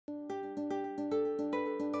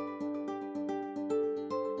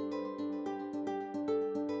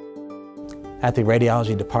At the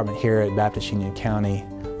radiology department here at Baptist Union County,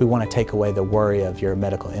 we want to take away the worry of your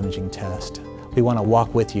medical imaging test. We want to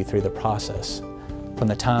walk with you through the process, from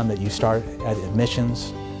the time that you start at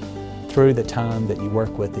admissions, through the time that you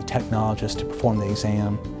work with the technologist to perform the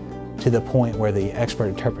exam, to the point where the expert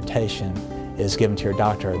interpretation is given to your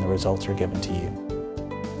doctor and the results are given to you.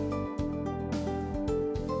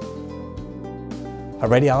 A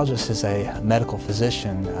radiologist is a medical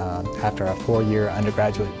physician. After a 4-year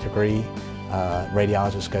undergraduate degree,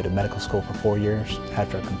 radiologists go to medical school for 4 years.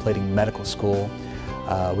 After completing medical school,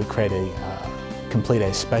 we complete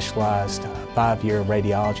a specialized 5-year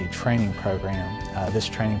radiology training program. This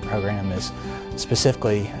training program is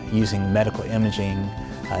specifically using medical imaging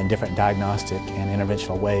in different diagnostic and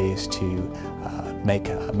interventional ways to make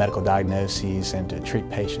medical diagnoses and to treat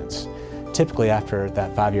patients. Typically after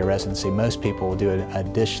that 5-year residency, most people will do an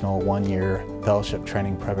additional 1-year fellowship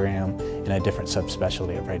training program in a different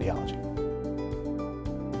subspecialty of radiology.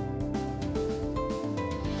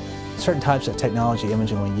 Certain types of technology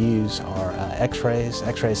imaging we use are X-rays.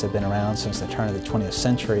 X-rays have been around since the turn of the 20th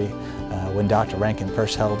century when Dr. Rankin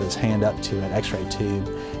first held his hand up to an X-ray tube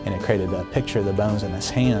and it created a picture of the bones in his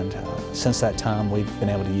hand. Since that time, we've been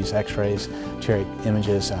able to use X-rays to create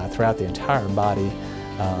images throughout the entire body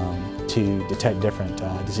to detect different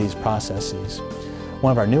disease processes.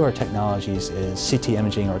 One of our newer technologies is CT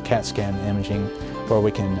imaging or CAT scan imaging, where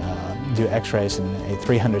we can do X-rays in a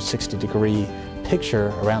 360-degree picture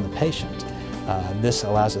around the patient. This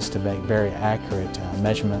allows us to make very accurate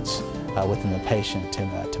measurements within the patient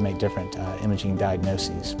to make different imaging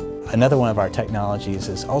diagnoses. Another one of our technologies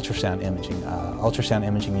is ultrasound imaging. Ultrasound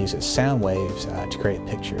imaging uses sound waves to create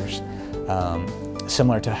pictures.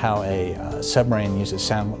 Similar to how a submarine uses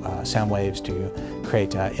sound waves to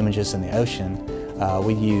create images in the ocean,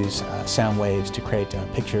 we use sound waves to create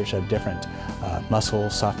pictures of different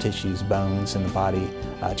muscles, soft tissues, bones in the body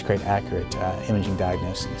to create accurate imaging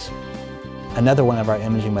diagnoses. Another one of our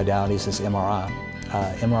imaging modalities is MRI.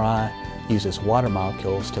 MRI uses water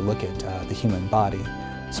molecules to look at the human body.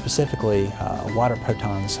 Specifically, water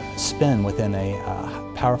protons spin within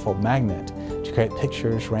a powerful magnet to create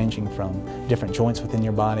pictures ranging from different joints within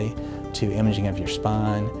your body to imaging of your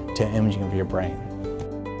spine to imaging of your brain.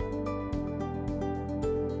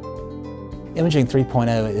 Imaging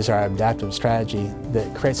 3.0 is our adaptive strategy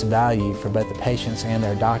that creates value for both the patients and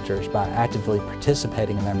their doctors by actively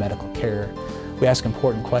participating in their medical care. We ask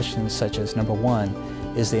important questions such as, number one,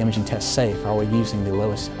 is the imaging test safe? Are we using the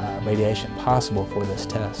lowest radiation possible for this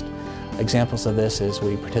test? Examples of this is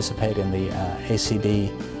we participate in the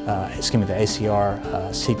the ACR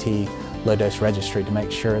CT low-dose registry to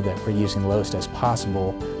make sure that we're using the lowest dose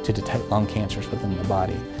possible to detect lung cancers within the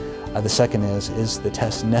body. The second is the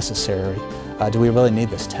test necessary? Do we really need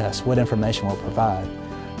this test? What information will it provide?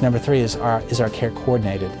 Number three is our care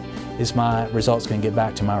coordinated? Is my results going to get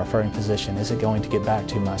back to my referring physician? Is it going to get back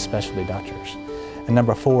to my specialty doctors? And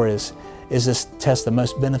number four is this test the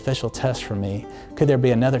most beneficial test for me? Could there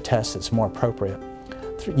be another test that's more appropriate?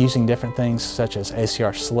 Using different things such as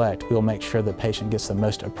ACR Select, we will make sure the patient gets the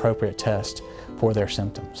most appropriate test for their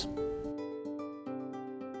symptoms.